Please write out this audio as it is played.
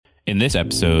In this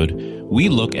episode, we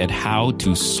look at how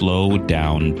to slow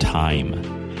down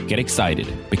time. Get excited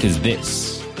because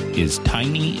this is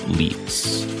Tiny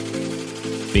Leaps.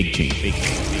 Big change. Big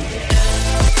change.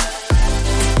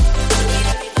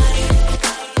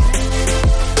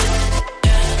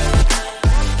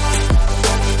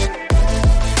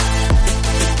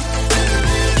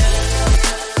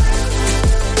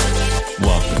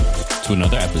 To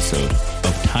another episode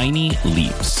of Tiny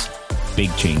Leaps,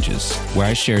 Big Changes, where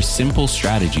I share simple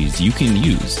strategies you can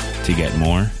use to get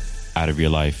more out of your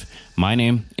life. My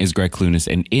name is Greg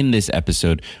Clunas, and in this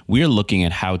episode, we are looking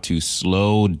at how to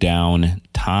slow down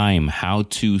time, how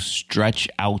to stretch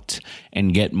out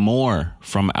and get more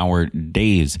from our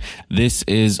days. This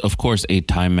is, of course, a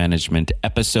time management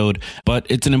episode, but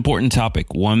it's an important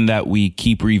topic, one that we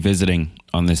keep revisiting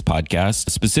on this podcast,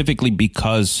 specifically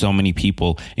because so many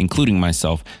people, including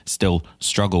myself, still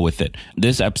struggle with it.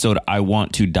 This episode, I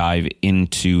want to dive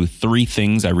into 3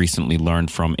 things I recently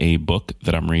learned from a book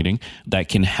that I'm reading that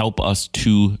can help us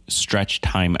to stretch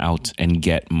time out and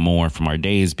get more from our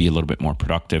days, be a little bit more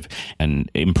productive,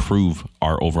 and improve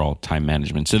our overall time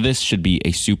management. So this should be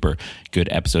a super good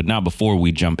episode. Now, before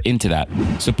we jump into that,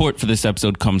 support for this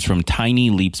episode comes from Tiny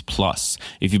Leaps Plus.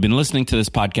 If you've been listening to this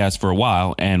podcast for a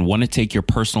while and want to take your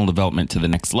personal development to the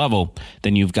next level,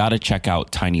 then you've got to check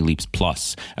out Tiny Leaps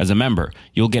Plus. As a member,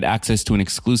 you'll get access to an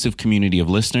exclusive community of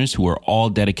listeners who are all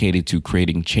dedicated to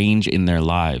creating change in their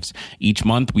lives. Each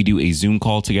month, we do a Zoom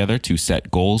call together to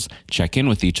set goals, check in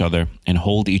with each other, and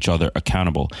hold each other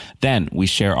accountable. Then we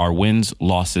share our wins,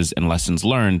 losses, and lessons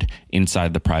learned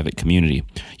inside the private community.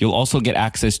 You'll also get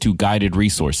access to guided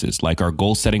resources like our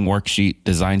goal setting worksheet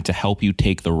designed to help you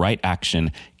take the right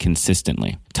action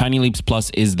consistently. Tiny Leaps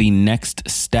Plus is the next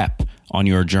step on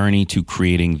your journey to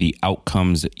creating the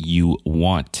outcomes you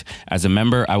want. As a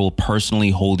member, I will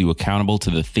personally hold you accountable to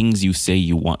the things you say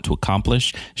you want to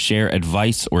accomplish, share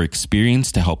advice or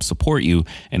experience to help support you,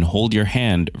 and hold your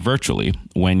hand virtually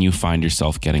when you find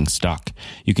yourself getting stuck.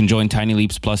 You can join Tiny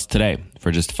Leaps Plus today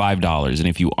for just $5. And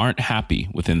if you aren't happy,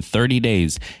 within 30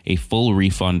 days, a full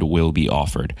refund will be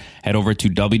offered. Head over to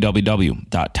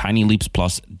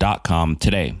www.tinyleapsplus.com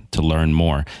today to learn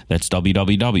more. That's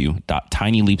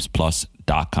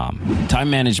www.tinyleapsplus.com. Time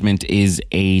management is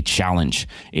a challenge.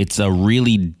 It's a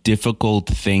really difficult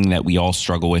thing that we all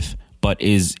struggle with, but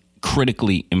is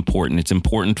critically important. It's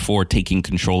important for taking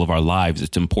control of our lives.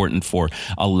 It's important for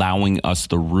allowing us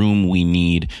the room we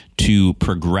need to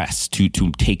progress, to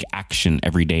take action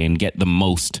every day and get the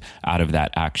most out of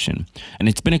that action. And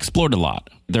it's been explored a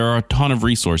lot. There are a ton of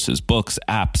resources, books,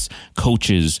 apps,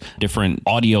 coaches, different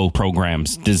audio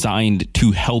programs designed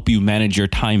to help you manage your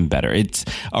time better. It's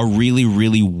a really,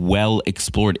 really well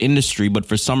explored industry, but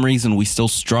for some reason we still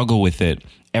struggle with it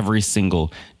every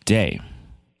single day.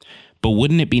 But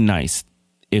wouldn't it be nice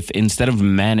if instead of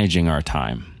managing our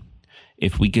time,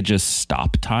 if we could just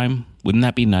stop time? Wouldn't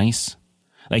that be nice?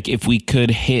 Like if we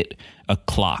could hit a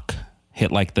clock,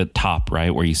 hit like the top, right,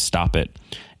 where you stop it,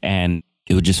 and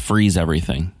it would just freeze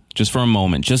everything just for a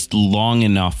moment, just long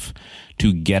enough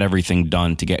to get everything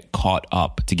done, to get caught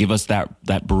up, to give us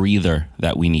that breather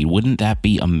that we need. Wouldn't that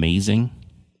be amazing?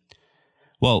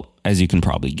 Well, as you can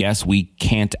probably guess, we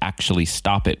can't actually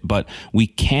stop it, but we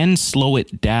can slow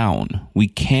it down. We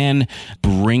can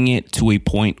bring it to a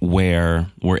point where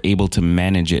we're able to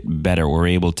manage it better. We're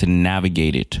able to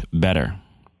navigate it better.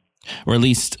 Or at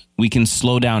least we can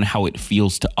slow down how it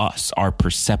feels to us, our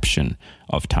perception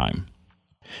of time.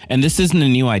 And this isn't a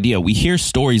new idea. We hear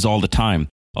stories all the time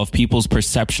of people's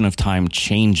perception of time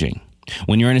changing.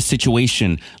 When you're in a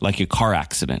situation like a car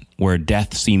accident where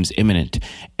death seems imminent,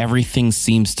 everything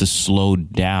seems to slow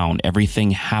down. Everything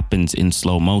happens in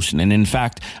slow motion. And in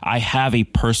fact, I have a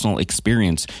personal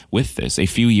experience with this. A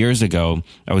few years ago,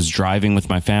 I was driving with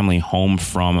my family home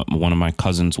from one of my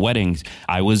cousin's weddings.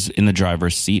 I was in the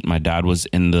driver's seat. My dad was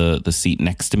in the seat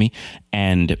next to me.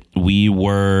 And we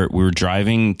were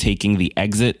driving, taking the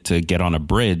exit to get on a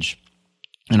bridge.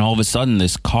 And all of a sudden,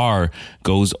 this car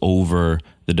goes over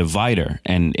the divider,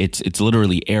 and it's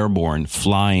literally airborne,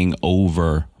 flying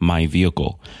over my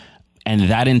vehicle. And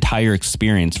that entire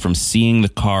experience, from seeing the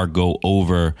car go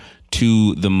over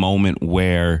to the moment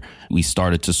where we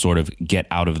started to sort of get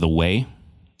out of the way,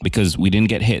 because we didn't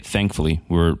get hit, thankfully.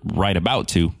 We were right about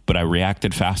to, but I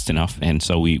reacted fast enough, and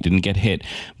so we didn't get hit.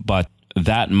 But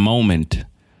that moment,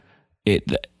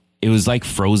 it was like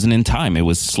frozen in time. It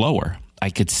was slower. I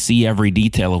could see every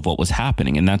detail of what was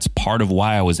happening. And that's part of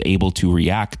why I was able to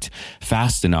react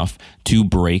fast enough to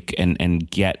brake and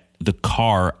get the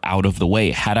car out of the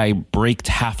way. Had I braked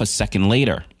half a second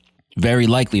later, very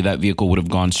likely that vehicle would have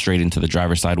gone straight into the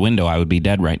driver's side window. I would be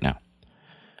dead right now.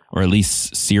 or at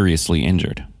least seriously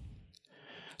injured.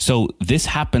 So this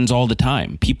happens all the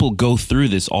time. People go through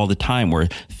this all the time where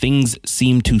things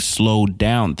seem to slow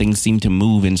down. Things seem to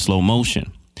move in slow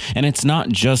motion. And it's not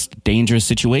just dangerous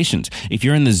situations. If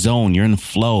you're in the zone, you're in the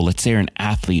flow, let's say you're an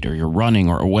athlete or you're running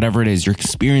or whatever it is, you're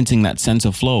experiencing that sense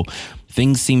of flow.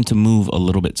 Things seem to move a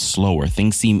little bit slower.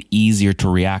 Things seem easier to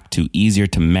react to, easier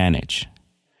to manage.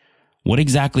 What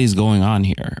exactly is going on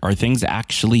here? Are things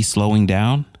actually slowing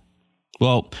down?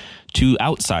 Well, to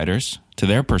outsiders, to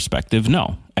their perspective,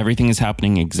 no. Everything is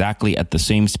happening exactly at the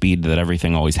same speed that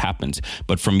everything always happens.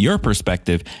 But from your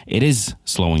perspective, it is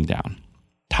slowing down.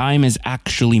 Time is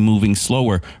actually moving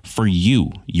slower for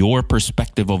you, your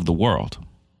perspective of the world.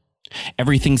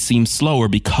 Everything seems slower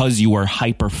because you are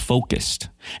hyper-focused.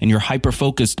 And you're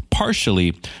hyper-focused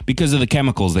partially because of the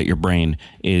chemicals that your brain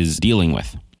is dealing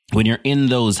with. When you're in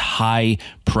those high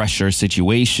pressure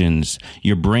situations,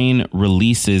 your brain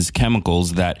releases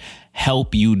chemicals that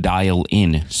help you dial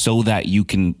in so that you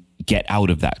can get out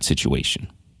of that situation.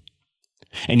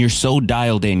 And you're so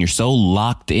dialed in, you're so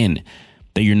locked in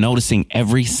that you're noticing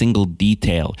every single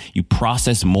detail. You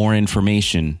process more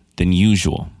information than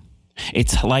usual.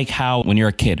 It's like how when you're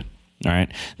a kid, all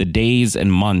right, the days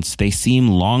and months, they seem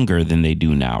longer than they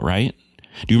do now, right?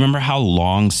 Do you remember how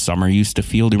long summer used to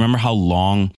feel? Do you remember how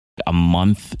long a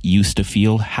month used to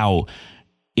feel? How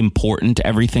important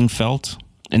everything felt?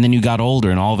 And then you got older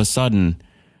and all of a sudden,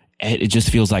 it just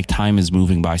feels like time is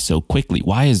moving by so quickly.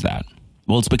 Why is that?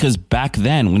 Well, it's because back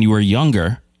then when you were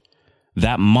younger,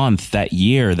 that month, that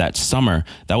year, that summer,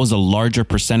 that was a larger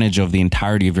percentage of the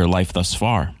entirety of your life thus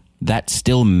far. That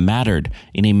still mattered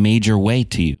in a major way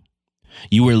to you.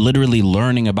 You were literally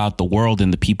learning about the world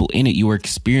and the people in it. You were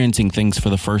experiencing things for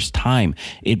the first time.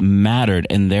 It mattered,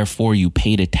 and therefore you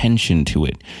paid attention to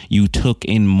it. You took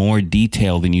in more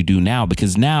detail than you do now,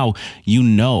 because now you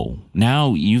know.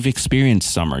 Now you've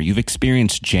experienced summer. You've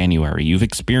experienced January. You've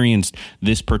experienced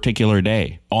this particular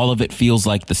day. All of it feels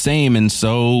like the same, and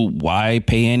so why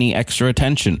pay any extra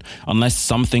attention? Unless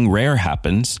something rare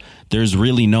happens, there's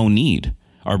really no need.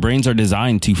 Our brains are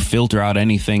designed to filter out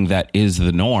anything that is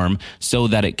the norm so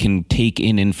that it can take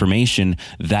in information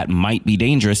that might be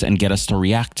dangerous and get us to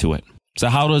react to it. So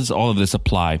how does all of this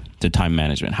apply to time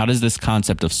management? How does this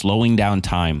concept of slowing down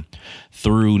time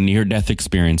through near-death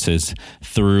experiences,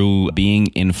 through being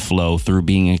in flow, through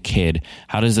being a kid,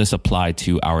 how does this apply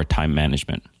to our time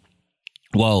management?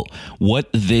 Well, what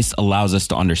this allows us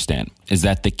to understand is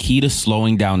that the key to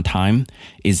slowing down time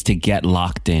is to get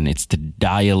locked in. It's to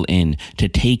dial in, to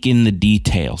take in the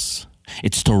details.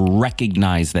 It's to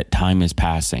recognize that time is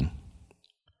passing.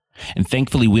 And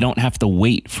thankfully, we don't have to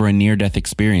wait for a near-death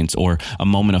experience or a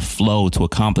moment of flow to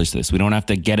accomplish this. We don't have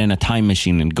to get in a time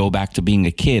machine and go back to being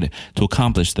a kid to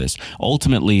accomplish this.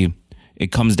 Ultimately,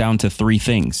 it comes down to three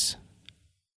things.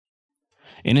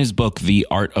 In his book, The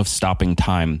Art of Stopping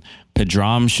Time,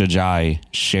 Pedram Shajai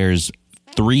shares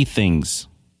three things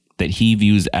that he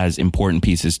views as important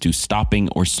pieces to stopping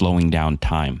or slowing down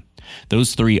time.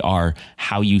 Those three are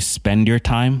how you spend your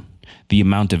time, the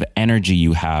amount of energy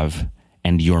you have,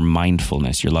 and your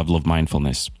mindfulness, your level of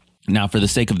mindfulness. Now, for the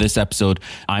sake of this episode,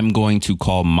 I'm going to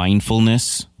call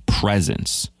mindfulness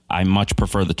presence. I much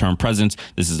prefer the term presence.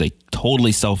 This is a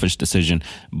totally selfish decision,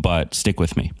 but stick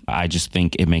with me. I just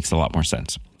think it makes a lot more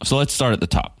sense. So let's start at the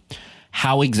top.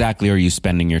 How exactly are you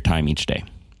spending your time each day?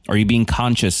 Are you being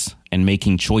conscious and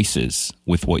making choices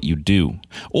with what you do?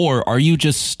 Or are you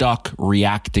just stuck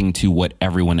reacting to what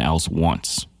everyone else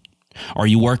wants? Are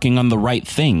you working on the right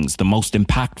things, the most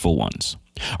impactful ones?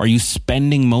 Are you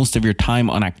spending most of your time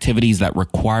on activities that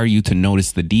require you to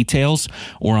notice the details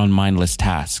or on mindless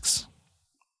tasks?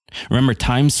 Remember,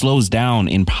 time slows down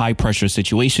in high-pressure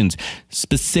situations,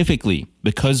 specifically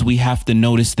because we have to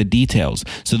notice the details.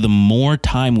 So the more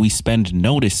time we spend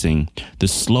noticing, the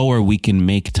slower we can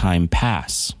make time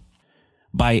pass.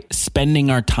 By spending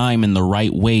our time in the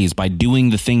right ways, by doing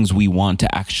the things we want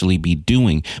to actually be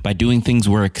doing, by doing things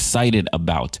we're excited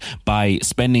about, by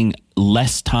spending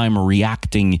less time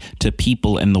reacting to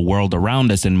people and the world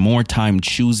around us and more time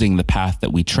choosing the path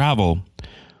that we travel,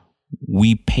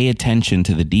 we pay attention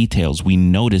to the details. We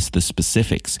notice the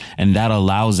specifics, and that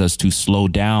allows us to slow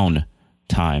down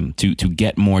time, to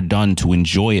get more done, to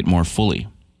enjoy it more fully.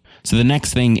 So the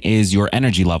next thing is your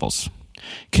energy levels.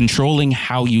 Controlling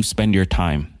how you spend your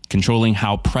time, controlling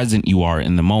how present you are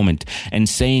in the moment, and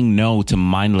saying no to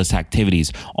mindless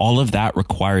activities. All of that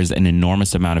requires an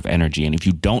enormous amount of energy. And if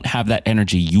you don't have that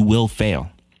energy, you will fail.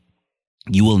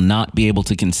 You will not be able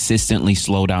to consistently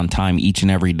slow down time each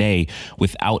and every day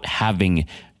without having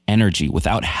energy,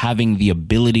 without having the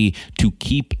ability to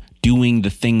keep doing the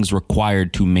things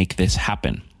required to make this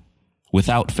happen.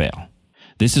 without fail.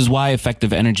 This is why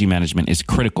effective energy management is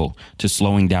critical to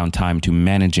slowing down time, to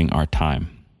managing our time.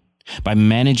 By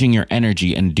managing your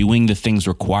energy and doing the things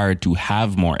required to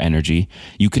have more energy,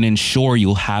 you can ensure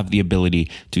you'll have the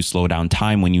ability to slow down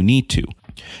time when you need to.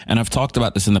 And I've talked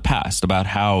about this in the past, about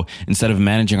how instead of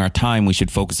managing our time, we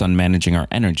should focus on managing our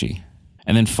energy.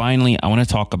 And then finally, I want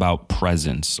to talk about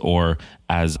presence, or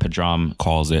as Padram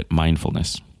calls it,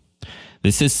 mindfulness.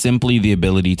 This is simply the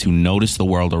ability to notice the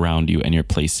world around you and your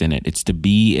place in it. It's to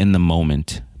be in the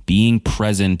moment. Being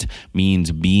present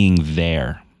means being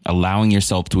there, allowing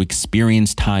yourself to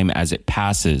experience time as it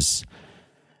passes.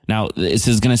 Now, this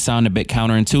is going to sound a bit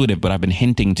counterintuitive, but I've been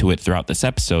hinting to it throughout this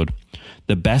episode.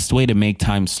 The best way to make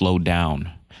time slow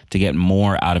down, to get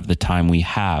more out of the time we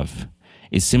have,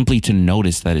 is simply to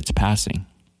notice that it's passing.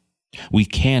 We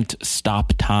can't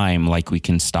stop time like we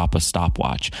can stop a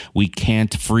stopwatch. We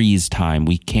can't freeze time.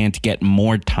 We can't get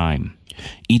more time.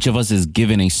 Each of us is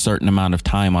given a certain amount of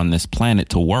time on this planet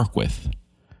to work with.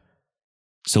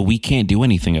 So we can't do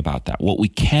anything about that. What we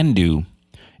can do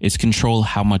is control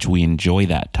how much we enjoy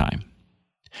that time.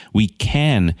 We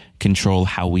can control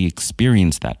how we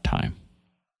experience that time.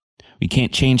 We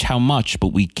can't change how much,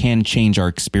 but we can change our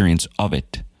experience of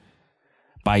it.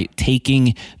 By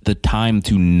taking the time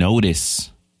to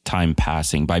notice time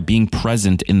passing, by being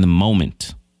present in the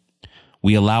moment,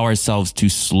 we allow ourselves to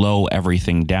slow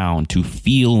everything down, to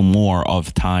feel more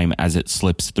of time as it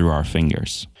slips through our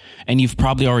fingers. And you've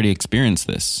probably already experienced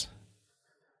this.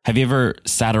 Have you ever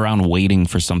sat around waiting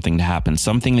for something to happen,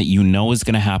 something that you know is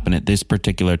going to happen at this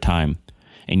particular time,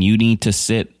 and you need to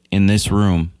sit in this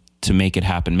room to make it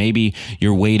happen? Maybe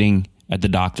you're waiting at the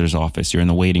doctor's office, you're in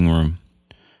the waiting room.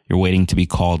 You're waiting to be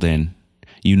called in.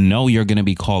 You know you're going to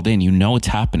be called in. You know it's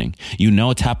happening. You know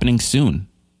it's happening soon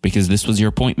because this was your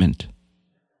appointment.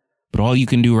 But all you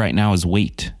can do right now is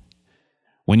wait.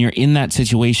 When you're in that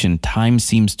situation, time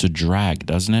seems to drag,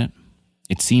 doesn't it?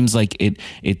 It seems like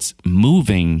it's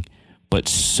moving, but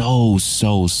so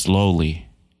slowly.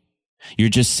 You're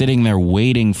just sitting there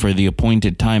waiting for the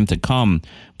appointed time to come,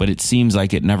 but it seems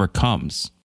like it never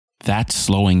comes. That's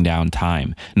slowing down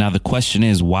time. Now, the question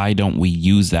is, why don't we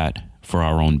use that for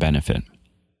our own benefit?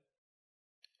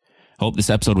 Hope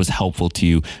this episode was helpful to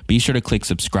you. Be sure to click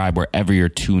subscribe wherever you're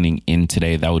tuning in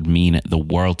today. That would mean the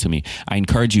world to me. I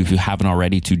encourage you, if you haven't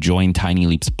already, to join Tiny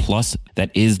Leaps Plus. That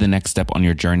is the next step on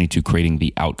your journey to creating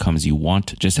the outcomes you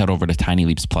want. Just head over to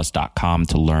tinyleapsplus.com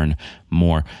to learn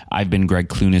more. I've been Greg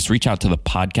Clunis. Reach out to the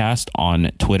podcast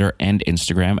on Twitter and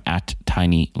Instagram at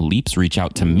Tiny Leaps. Reach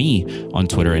out to me on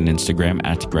Twitter and Instagram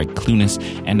at Greg Clunis.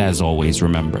 And as always,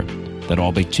 remember that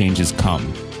all big changes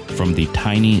come from the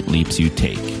tiny leaps you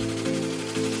take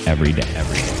every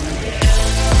day.